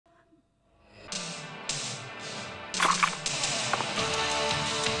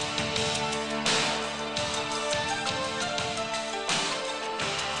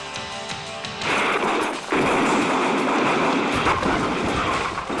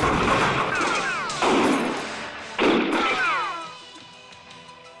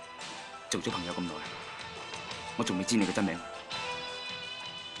做咗朋友咁耐，我仲未知你嘅真名。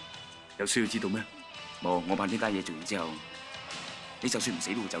有需要知道咩？冇，我怕呢單嘢做完之後，你就算唔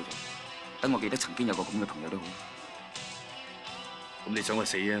死都會走咗。等我記得曾經有個咁嘅朋友都好。咁你想我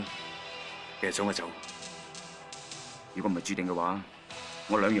死啊？定係想我走？如果唔係注定嘅話，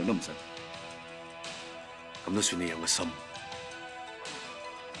我兩樣都唔信。咁都算你有個心。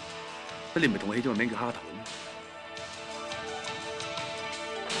不，你唔係同我起咗個名叫蝦頭咩？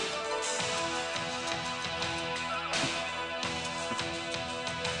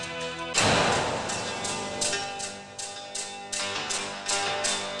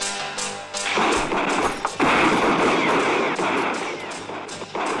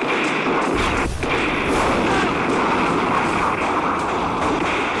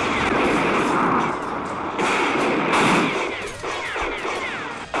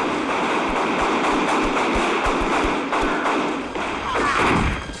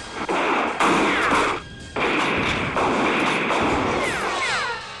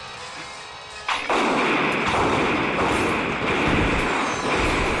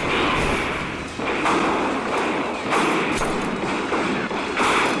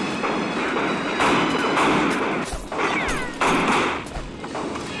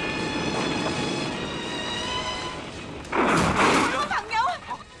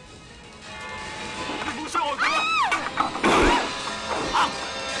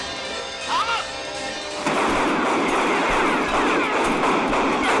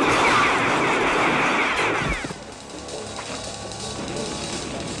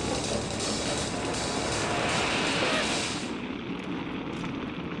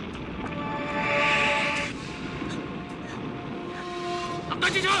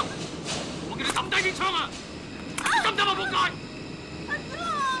低支槍！我叫你抌低支槍啊！抌唔抌啊，仆街！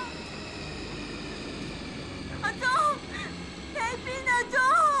阿忠，你喺邊啊，忠？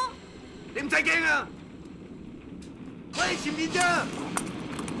你唔使驚啊！我喺前面啫，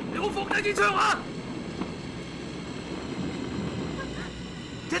你好放低支槍啊！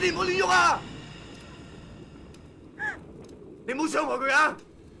請你唔好亂喐啊！你唔好傷害佢啊！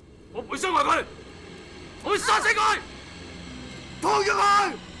我唔會傷害佢，我會殺死佢！ 放咗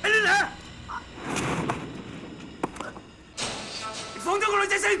佢！喺呢度！你放咗個女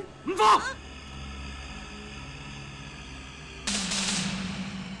仔先，唔放！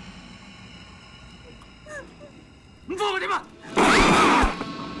唔放我點啊？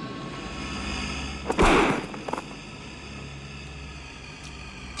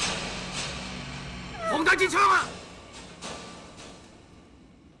放低支槍啊！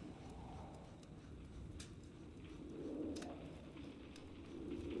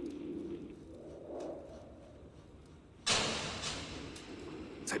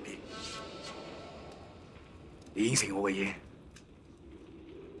 細邊，你應承我嘅嘢，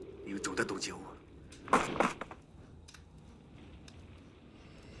你要做得到至好。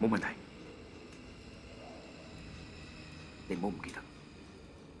冇問題，你唔好唔記得，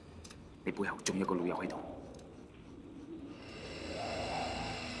你背後仲有個老友喺度。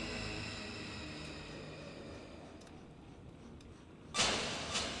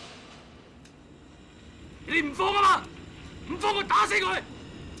你唔放啊嘛？唔放我打死佢！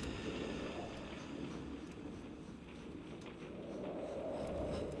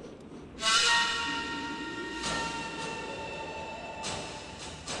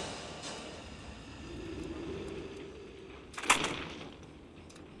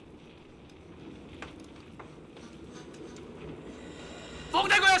 放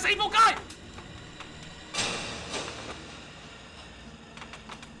低佢啊！死仆街！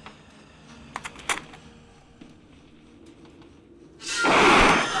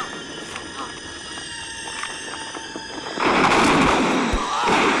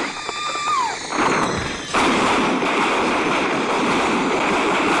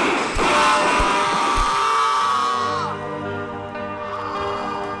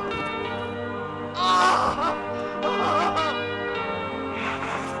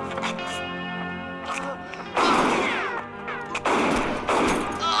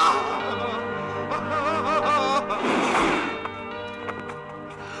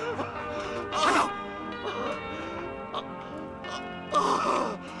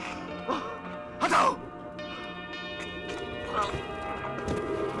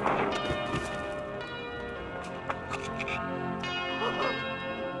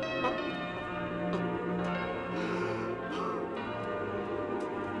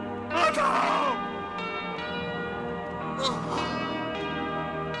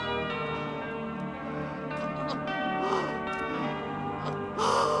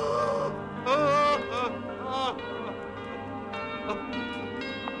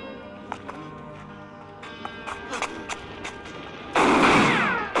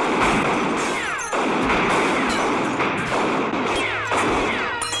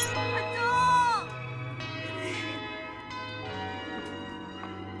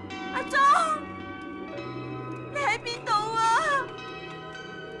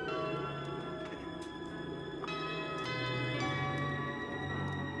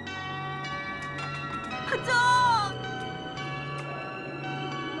阿忠。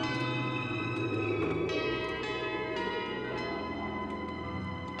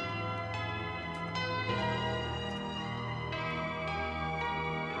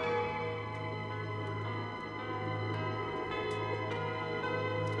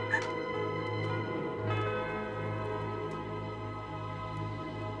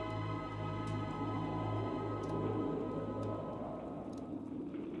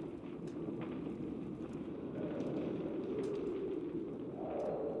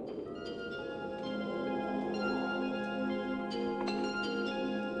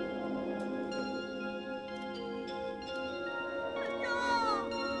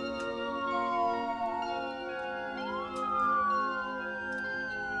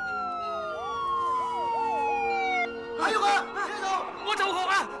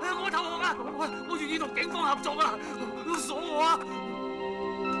我願意同警方合作啊！鎖我啊！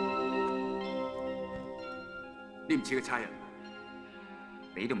你唔似個差人，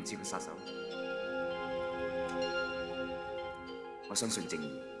你都唔似個殺手。我相信正義，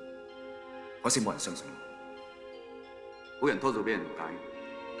可惜冇人相信我。好人多數俾人誤解。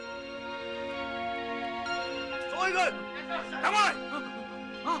鎖起佢！等開！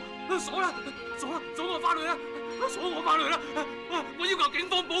鎖啦！鎖啦！鎖我翻去啦！鎖我翻去啦！我要求警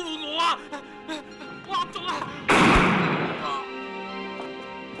方保護我啊！我合作啊！